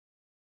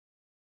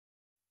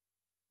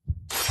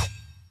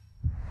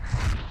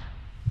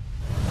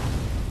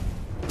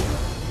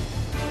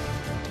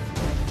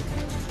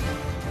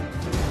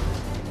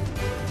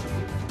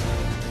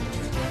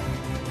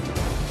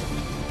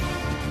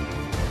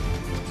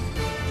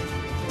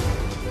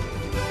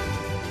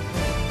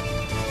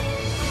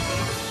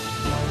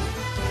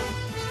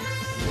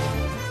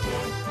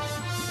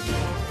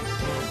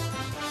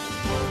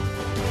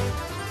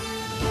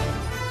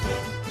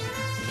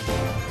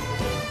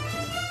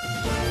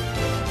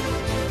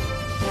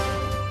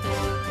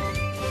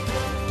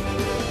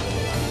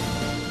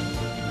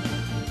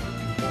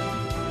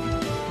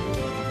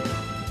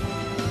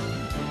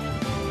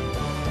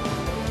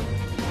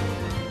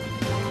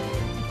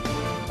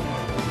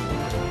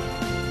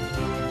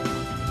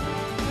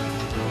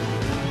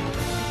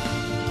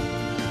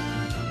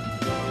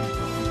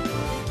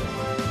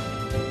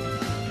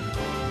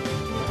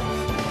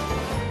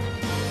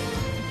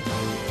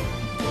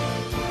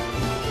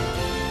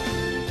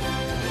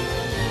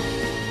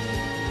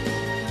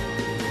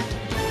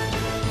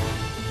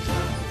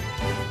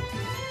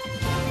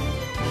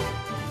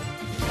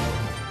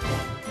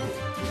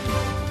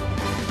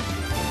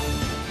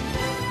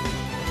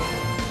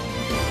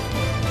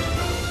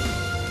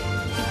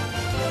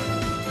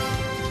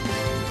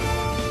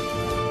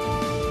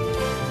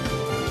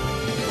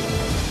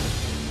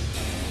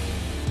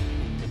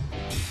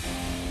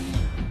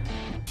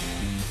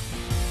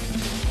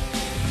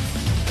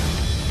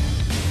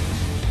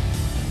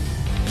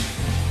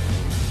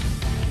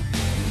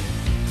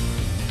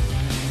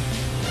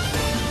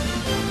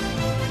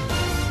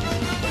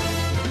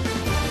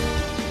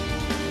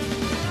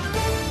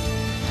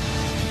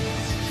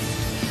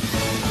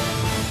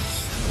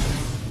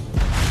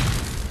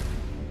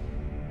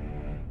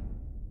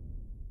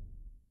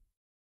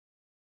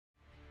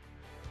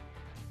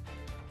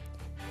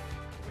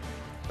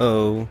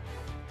Hey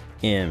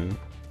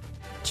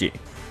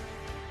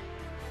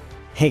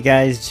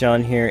guys,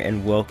 John here,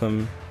 and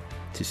welcome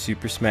to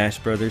Super Smash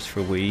Bros.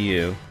 For Wii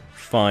U.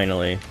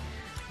 Finally.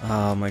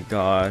 Oh my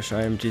gosh,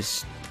 I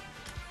just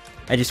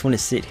want to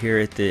sit here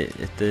at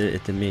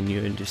the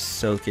menu and just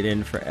soak it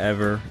in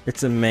forever.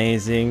 It's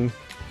amazing.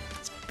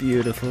 It's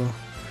beautiful.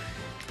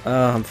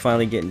 Oh, I'm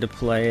finally getting to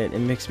play it. It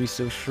makes me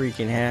so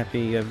freaking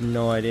happy. You have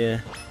no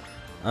idea.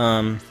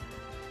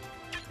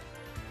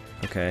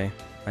 Okay,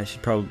 I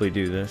should probably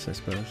do this, I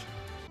suppose.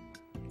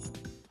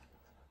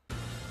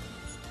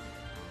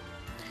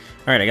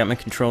 Alright, I got my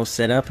controls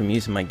set up. I'm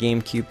using my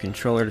GameCube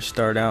controller to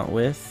start out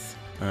with.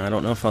 I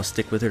don't know if I'll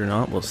stick with it or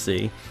not, we'll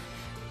see.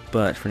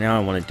 But for now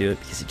I want to do it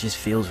because it just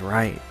feels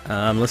right.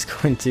 Let's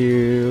go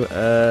into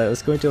a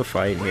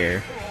fight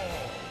here.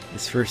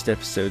 This first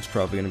episode's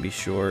probably going to be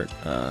short.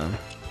 John,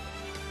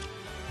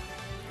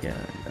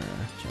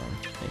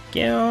 thank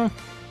you.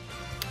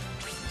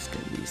 It's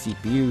going to be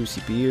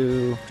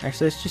CPU.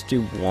 Actually, let's just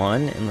do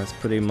one, and let's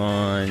put him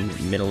on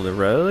middle of the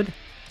road.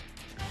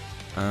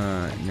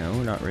 No,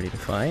 we're not ready to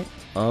fight.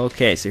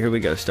 Okay, so here we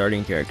go.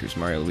 Starting characters: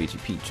 Mario, Luigi,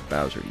 Peach,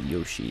 Bowser,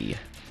 Yoshi,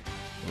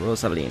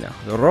 Rosalina,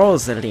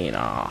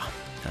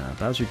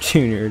 Bowser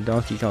Jr.,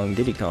 Donkey Kong,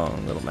 Diddy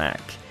Kong, Little Mac,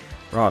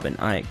 Robin,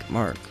 Ike,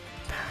 Mark,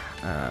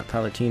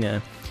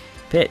 Palutena,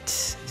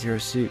 Pit, Zero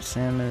Suit,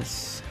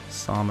 Samus,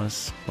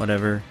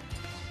 whatever,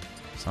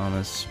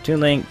 Toon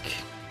Link,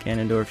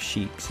 Ganondorf,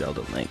 Sheik,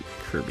 Zelda, Link,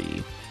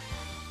 Kirby,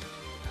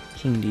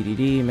 King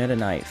Dedede, Meta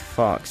Knight,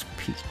 Fox,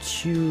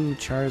 Pikachu,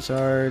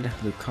 Charizard,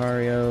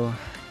 Lucario,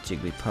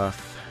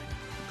 Jigglypuff,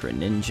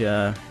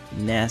 Greninja,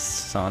 Ness,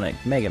 Sonic,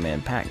 Mega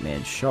Man,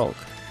 Pac-Man, Shulk,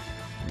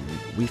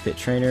 Wii Fit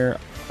Trainer,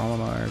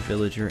 Olimar,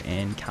 Villager,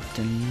 and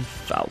Captain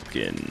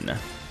Falcon.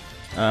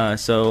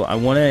 So I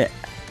want to,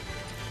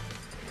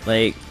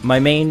 like, my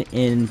main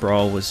in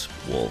Brawl was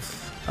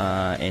Wolf,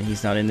 and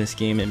he's not in this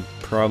game and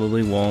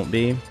probably won't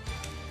be.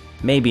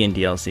 Maybe in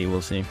DLC,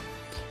 we'll see.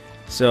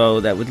 So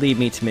that would lead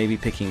me to maybe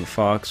picking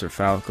Fox or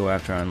Falco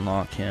after I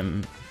unlock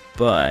him,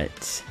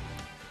 but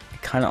I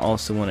kind of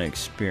also want to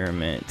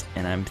experiment,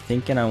 and I'm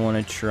thinking I want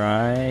to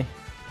try,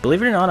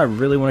 believe it or not, I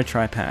really want to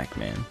try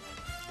Pac-Man.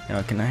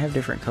 Now, can I have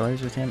different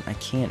colors with him? I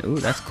can. Ooh,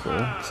 that's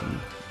cool.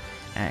 Some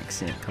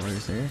accent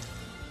colors there.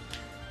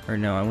 Or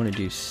no, I want to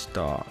do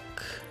stock.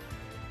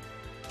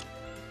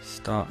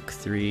 Stock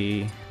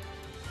 3.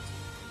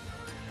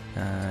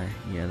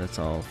 Yeah, that's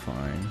all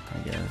fine, I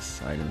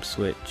guess. Item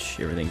switch,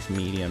 everything's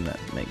medium, that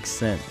makes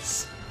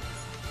sense.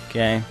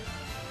 Okay.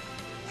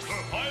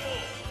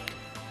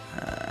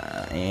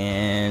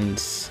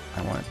 And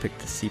I want to pick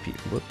the CPU.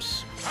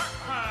 Whoops.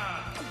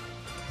 I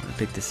want to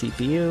pick the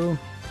CPU.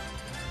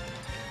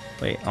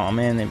 Wait, oh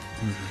man, they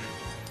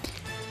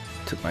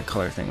took my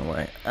color thing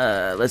away.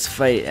 Let's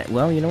fight.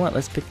 Well, you know what?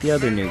 Let's pick the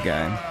other new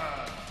guy.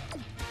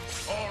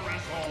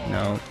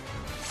 No.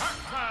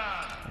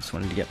 Just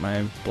wanted to get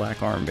my black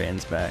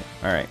armbands back.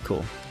 Alright,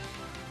 cool.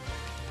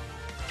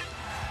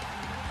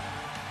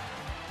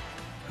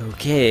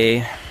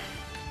 Okay.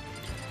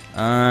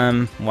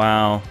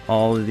 Wow.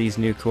 All of these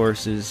new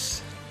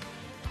courses.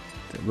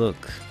 They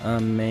look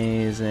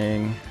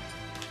amazing.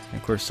 And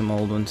of course, some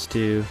old ones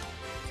too.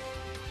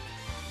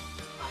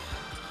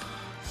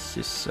 It's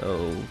just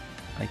so...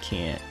 I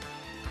can't.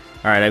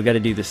 Alright, I've got to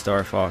do the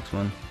Star Fox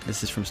one.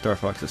 This is from Star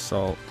Fox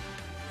Assault.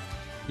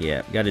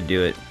 Yeah, got to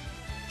do it.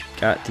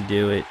 Got to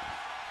do it.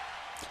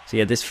 So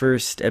yeah, this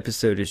first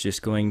episode is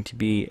just going to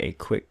be a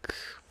quick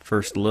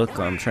first look.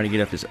 I'm trying to get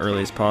up as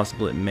early as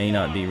possible. It may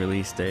not be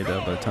release day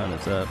though by the time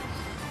it's up,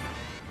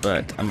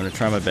 but I'm gonna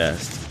try my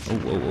best.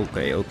 Oh,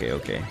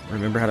 okay.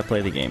 Remember how to play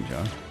the game,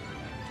 John.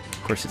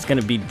 Of course, it's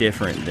gonna be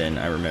different than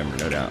I remember,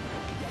 no doubt.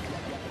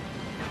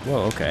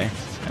 Whoa, okay,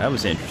 that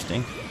was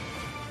interesting.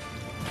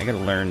 I gotta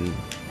learn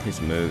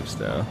his moves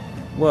though.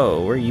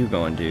 Whoa, where are you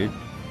going, dude?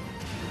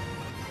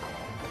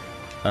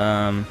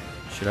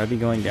 Should I be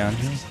going down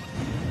here?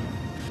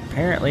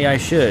 Apparently I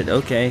should.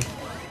 Okay.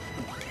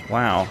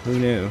 Wow, who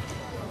knew?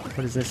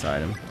 What is this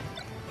item?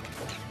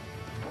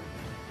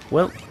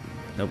 Well,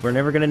 nope, we're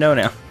never gonna know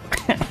now.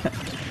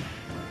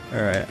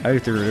 Alright, I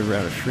have to remember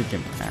how to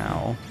freaking... Ow.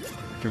 I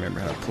have to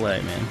remember how to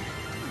play, man.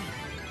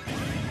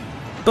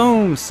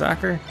 Boom,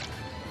 sucker!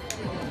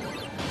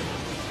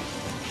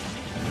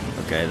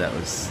 Okay, that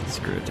was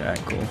screw attack.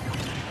 Cool.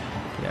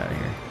 Get out of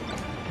here.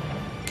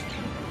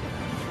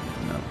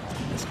 No,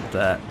 mess with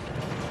that.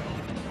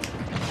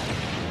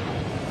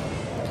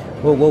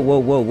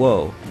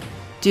 Whoa.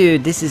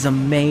 Dude, this is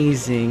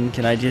amazing,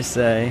 can I just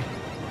say?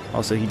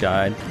 Also, he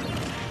died.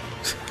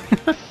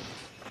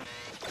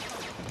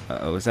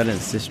 Uh-oh, is that an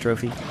assist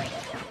trophy?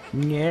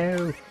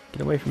 No!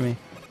 Get away from me.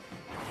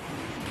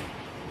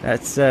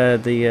 That's,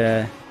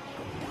 the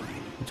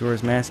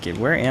Majora's Mask kid.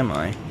 Where am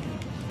I?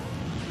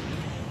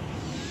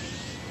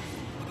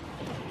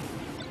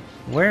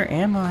 Where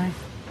am I?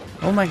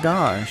 Oh my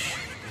gosh.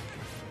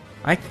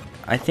 I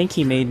think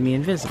he made me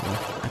invisible.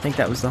 I think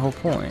that was the whole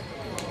point.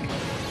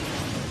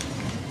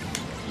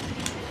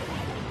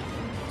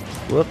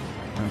 Whoop.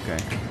 Okay.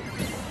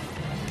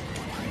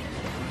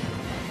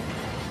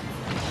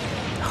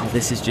 Oh,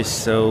 this is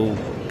just so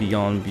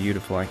beyond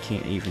beautiful. I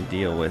can't even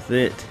deal with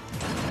it.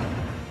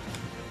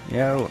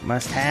 Yo,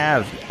 must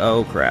have.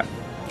 Oh crap.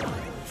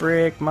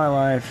 Frick my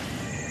life.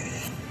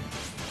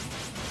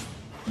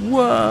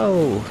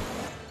 Whoa.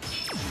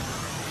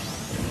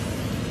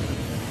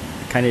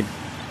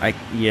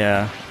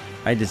 Yeah,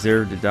 I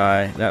deserve to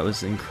die. That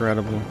was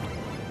incredible.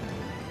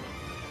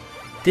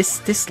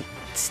 This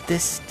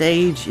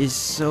stage is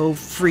so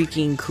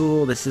freaking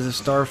cool. This is a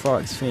Star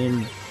Fox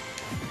fan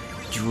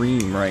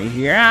dream right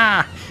here.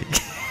 Ah!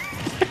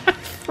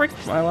 Frick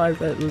my life,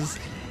 that was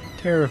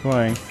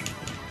terrifying.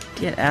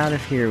 Get out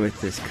of here with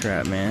this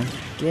crap, man.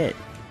 Get.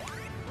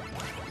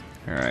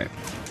 Alright.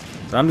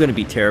 So I'm gonna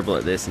be terrible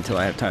at this until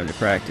I have time to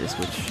practice,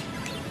 which...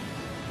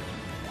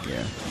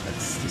 yeah,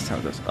 that's just how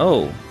it goes.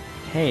 Oh!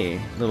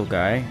 Hey, little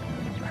guy.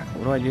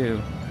 What do I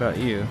do about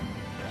you?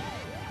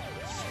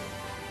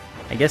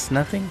 I guess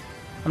nothing?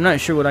 I'm not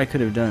sure what I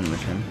could have done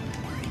with him.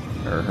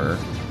 Or her.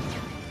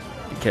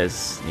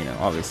 Because, you know,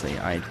 obviously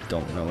I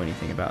don't know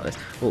anything about this.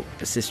 Oh,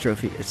 assist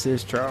trophy.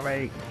 Assist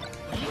trophy.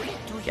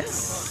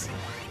 Yes.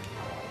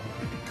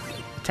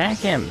 Attack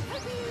him.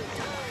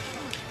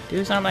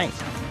 Do something.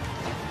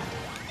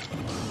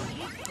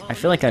 I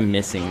feel like I'm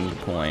missing the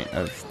point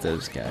of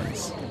those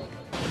guys.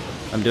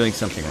 I'm doing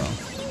something wrong.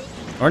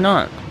 Or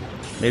not.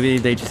 Maybe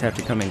they just have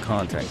to come in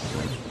contact with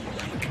them.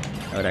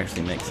 That would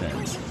actually make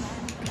sense.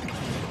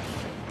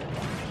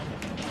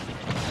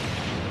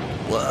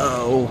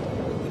 Whoa!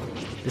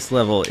 This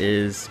level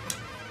is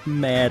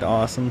mad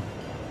awesome.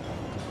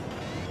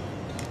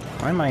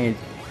 Why am I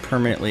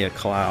permanently a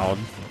cloud?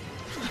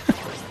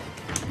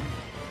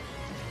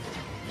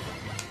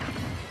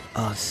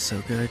 Oh, this is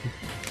so good.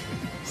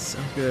 So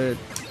good.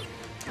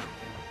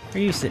 Are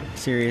you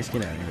serious?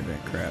 Get out of here with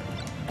that crap.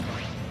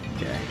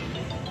 Okay.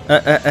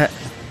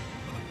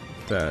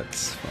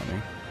 That's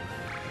funny.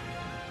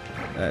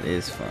 That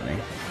is funny.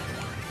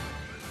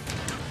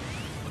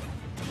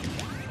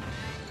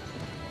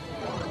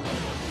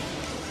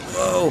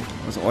 Whoa!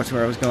 I wasn't watching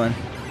where I was going.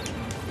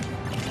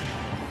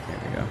 There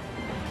we go.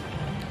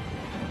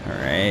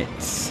 Alright.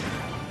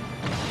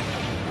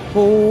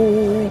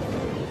 Oh!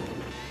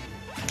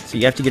 So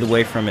you have to get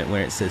away from it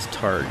when it says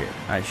target.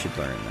 I should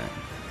learn that.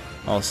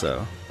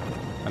 Also,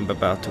 I'm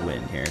about to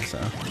win here, so...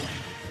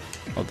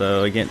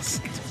 although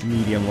against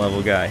medium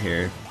level guy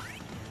here,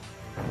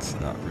 it's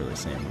not really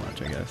saying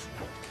much, I guess.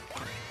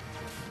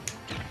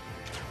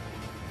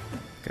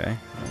 Okay,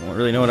 I don't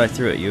really know what I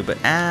threw at you,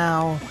 but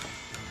ow!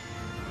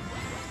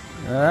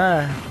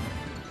 Ah!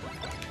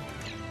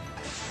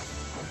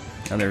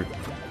 Another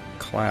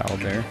cloud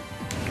there.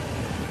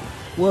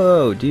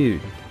 Whoa,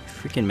 dude.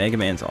 Freaking Mega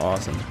Man's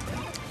awesome.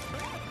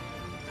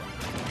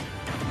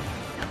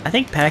 I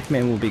think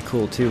Pac-Man will be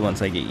cool too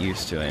once I get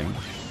used to him.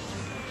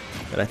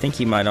 But I think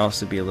he might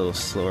also be a little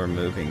slower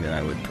moving than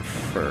I would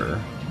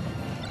prefer.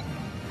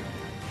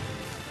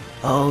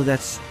 Oh,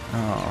 that's...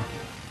 oh.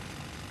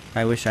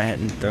 I wish I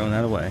hadn't thrown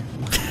that away.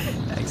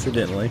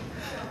 Accidentally.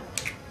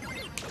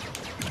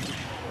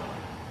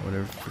 I would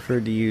have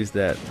preferred to use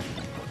that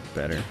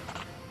better.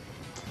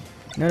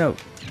 No, no.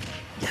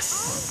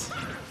 Yes!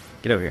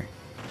 Get over here.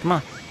 Come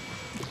on.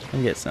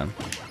 Come get some.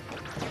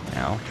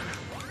 Ow.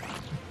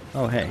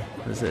 Oh, hey.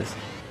 What is this?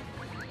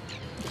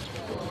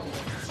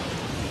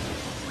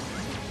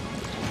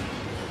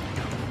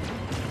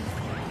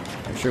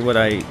 I'm sure what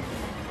I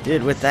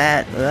did with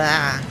that.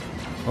 Ah!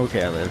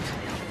 Okay, I lived.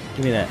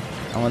 Give me that.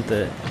 I want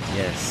the...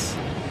 yes.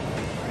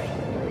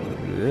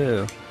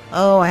 Ooh.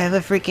 Oh, I have a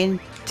freaking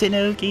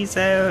Tanuki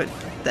suit.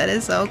 That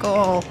is so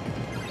cool.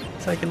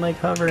 So I can like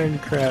hover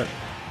and crap.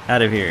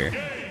 Out of here.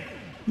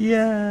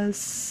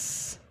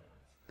 Yes.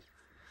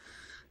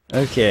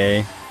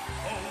 Okay.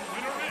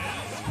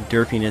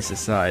 Derpiness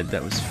aside,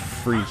 that was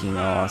freaking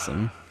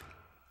awesome.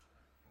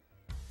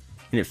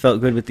 And it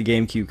felt good with the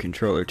GameCube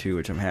controller too,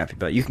 which I'm happy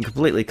about. You can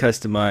completely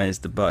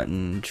customize the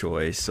button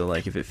choice, so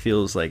like if it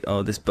feels like,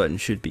 oh, this button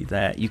should be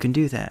that, you can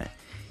do that.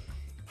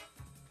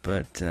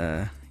 But,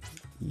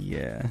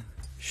 yeah.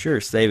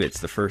 Sure, save it's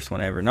the first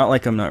one ever. Not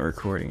like I'm not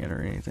recording it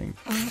or anything.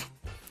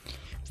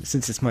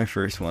 Since it's my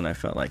first one, I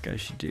felt like I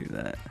should do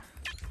that.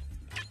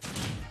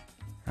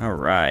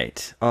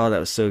 Alright. Oh, that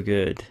was so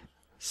good.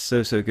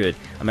 So good.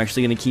 I'm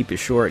actually going to keep it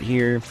short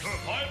here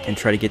and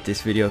try to get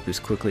this video up as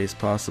quickly as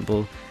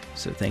possible.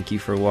 So thank you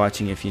for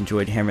watching. If you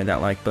enjoyed, hammer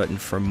that like button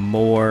for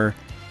more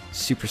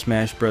Super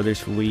Smash Brothers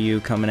for Wii U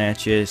coming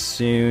at you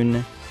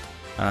soon.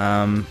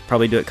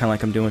 Probably do it kind of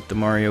like I'm doing with the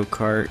Mario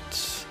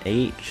Kart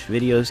 8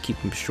 videos. Keep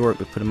them short,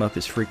 but put them up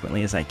as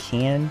frequently as I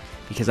can,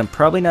 because I'm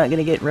probably not going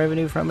to get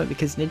revenue from it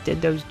because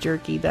Nintendo's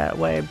jerky that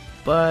way,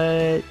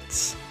 but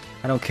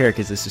I don't care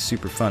because this is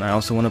super fun. I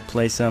also want to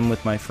play some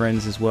with my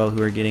friends as well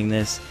who are getting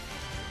this.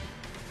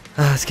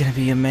 Oh, it's going to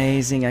be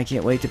amazing. I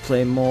can't wait to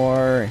play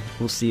more.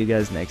 We'll see you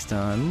guys next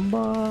time.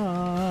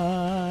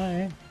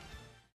 Bye.